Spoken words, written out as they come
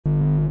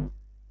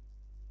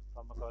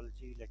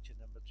Pharmacology, lecture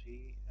number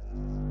 3.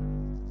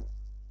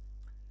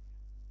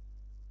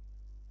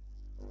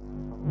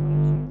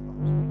 Pharmacology in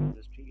pharmaceutical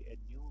industry, a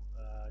new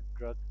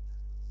drug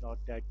not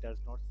that does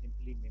not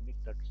simply mimic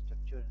the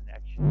structure and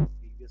action of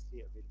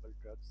previously available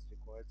drugs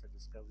requires the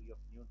discovery of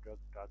new drug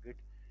target,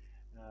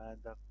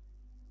 the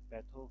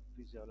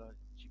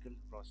pathophysiological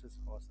process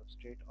or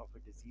substrate of a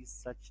disease.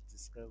 Such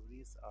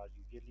discoveries are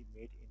usually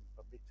made in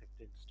public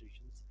sector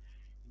institutions,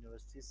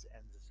 universities,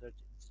 and research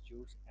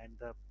institutes, and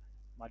the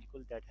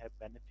molecules that have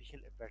beneficial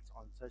effects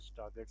on such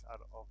targets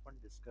are often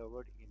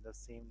discovered in the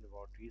same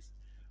laboratories.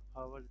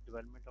 However, the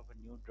development of a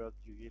new drug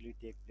usually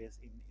takes place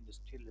in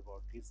industrial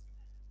laboratories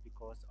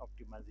because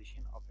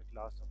optimization of a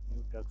class of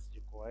new drugs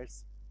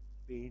requires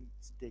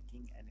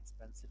painstaking and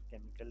expensive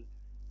chemical,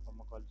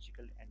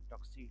 pharmacological, and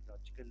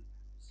toxicological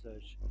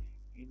research.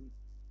 In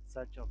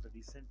such of the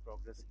recent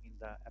progress in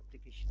the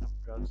application of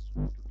drugs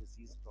to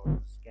disease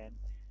problems can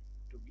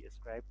to be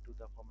ascribed to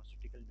the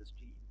pharmaceutical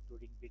industry,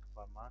 including Big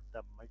Pharma,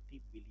 the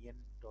multi-billion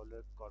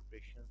dollar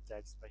corporations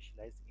that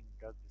specialize in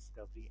drug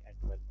discovery and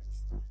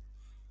developments.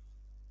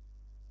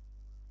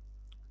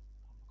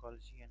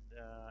 Pharmacology and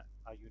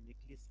are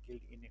uniquely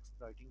skilled in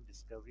exploiting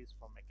discoveries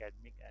from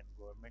academic and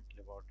government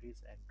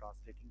laboratories and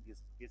translating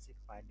these basic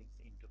findings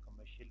into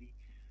commercially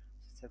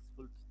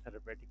successful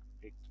therapeutic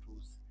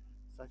breakthroughs.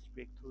 Such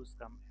breakthroughs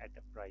come at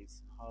a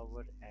price,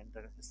 however, and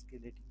the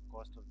escalating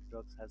cost of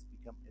drugs has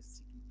become a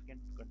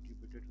significant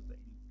contributor to the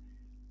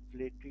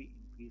inflationary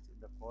increase in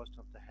the cost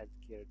of the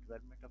healthcare.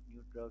 Development of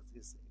new drugs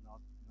is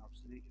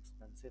enormously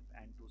expensive,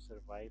 and to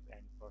survive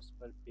and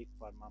prosper, big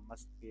pharma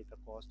must pay the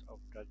cost of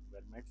drug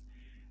developments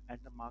and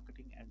the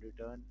marketing and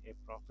return a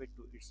profit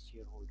to its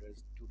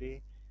shareholders.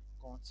 Today,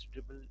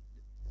 considerable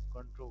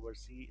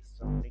controversy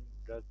surrounding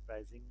drug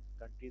pricing.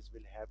 Countries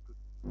will have to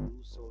do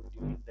so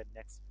during the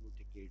next few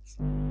decades.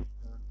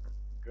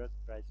 Drug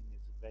pricing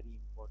is a very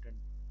important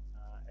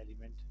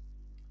element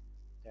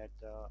that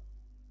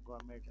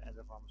government and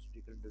the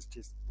pharmaceutical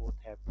industries both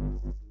have to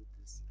do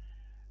this.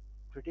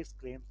 Critics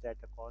claim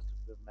that the cost of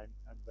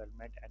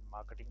development and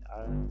marketing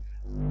are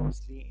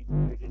costly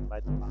inflated by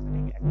the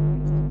marketing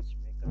activities, which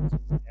may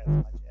consume as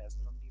much as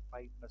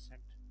 25%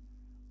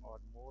 or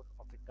more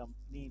of a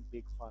company.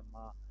 Big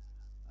Pharma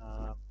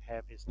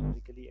have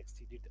historically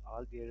exceeded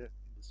all their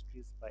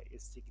industries by a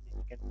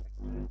significant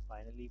factor.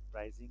 Finally,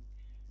 pricing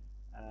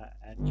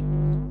and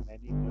generics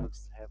many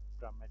drugs have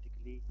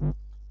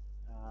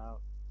uh,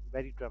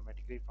 very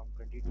dramatically from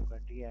country to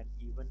country and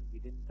even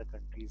within the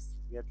countries,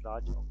 where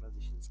large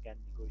organizations can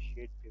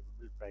negotiate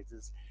favorable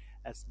prices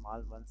as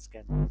small ones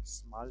can.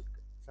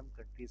 Some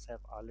countries have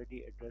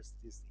already addressed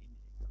these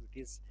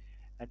inequities,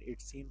 and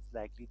it seems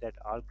likely that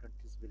all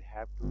countries will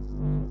have to do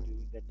so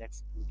during the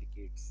next few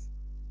decades.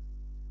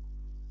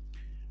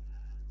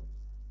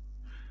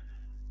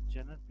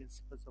 General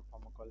principles of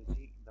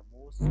pharmacology. In the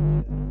most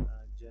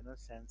general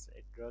sense,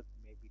 a drug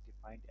may be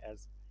defined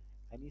as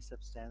any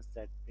substance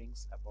that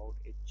brings about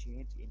a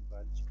change in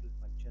biological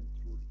function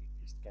through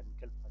its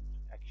chemical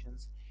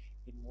actions.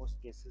 In most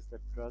cases, the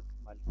drug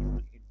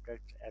molecule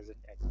interacts as an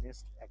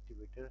agonist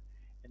activator,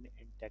 an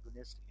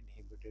antagonist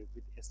inhibitor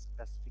with a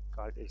specific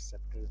called a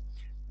receptor.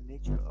 The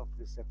nature of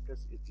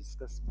receptors is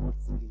discussed more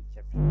fully in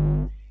chapter 2.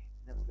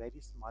 In a very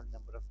small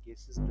number of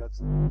cases, drugs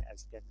known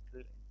as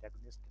chemical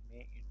antagonists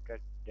may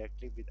interact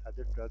directly with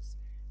other drugs,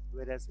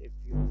 whereas a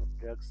few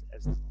drugs,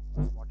 as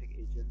osmotic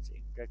agents,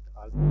 interact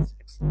almost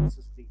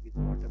exclusively with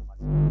water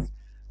molecules.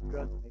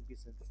 Drug may be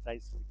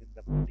synthesized within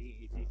the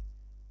body,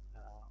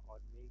 or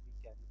may be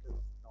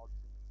chemicals not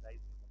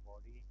synthesized in the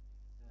body.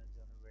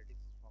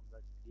 Generatics from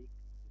the Greek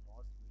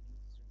xenos, meaning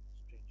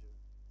stranger.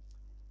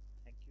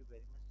 Thank you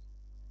very much.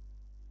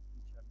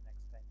 Until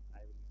next time,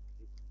 I will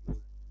give you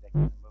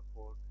lecture number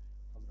 4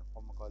 from the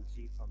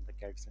pharmacology from the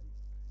Catson.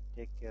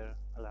 Take care.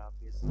 Allah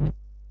Hafiz.